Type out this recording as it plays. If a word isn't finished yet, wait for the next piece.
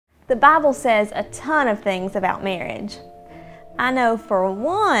The Bible says a ton of things about marriage. I know for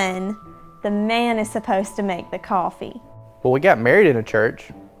one, the man is supposed to make the coffee. Well, we got married in a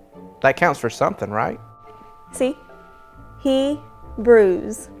church. That counts for something, right? See? He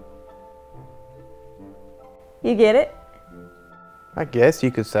brews. You get it? I guess you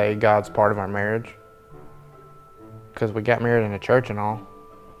could say God's part of our marriage. Because we got married in a church and all.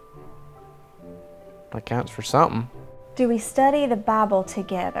 That counts for something. Do we study the Bible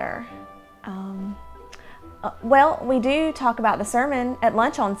together? Well, we do talk about the sermon at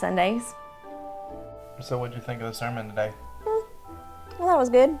lunch on Sundays. So what'd you think of the sermon today? I thought it was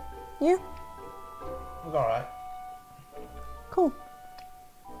good. You? It was all right. Cool.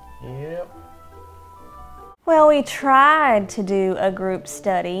 Yep. Well, we tried to do a group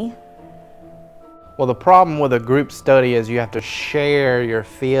study. Well, the problem with a group study is you have to share your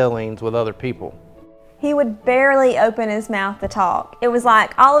feelings with other people. He would barely open his mouth to talk. It was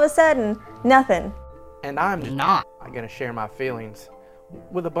like, all of a sudden, nothing. And I'm just not going to share my feelings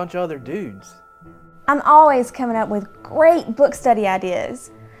with a bunch of other dudes. I'm always coming up with great book study ideas.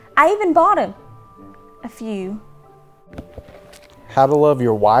 I even bought him a few. How to love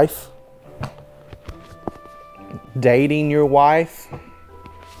your wife. Dating your wife.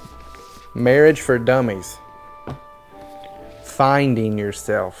 Marriage for dummies. Finding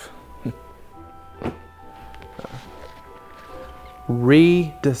yourself.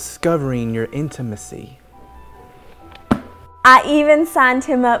 Rediscovering your intimacy. I even signed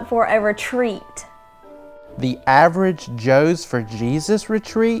him up for a retreat. The Average Joe's for Jesus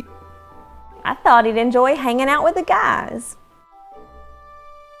retreat? I thought he'd enjoy hanging out with the guys.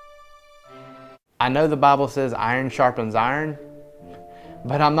 I know the Bible says iron sharpens iron,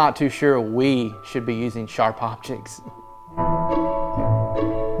 but I'm not too sure we should be using sharp objects.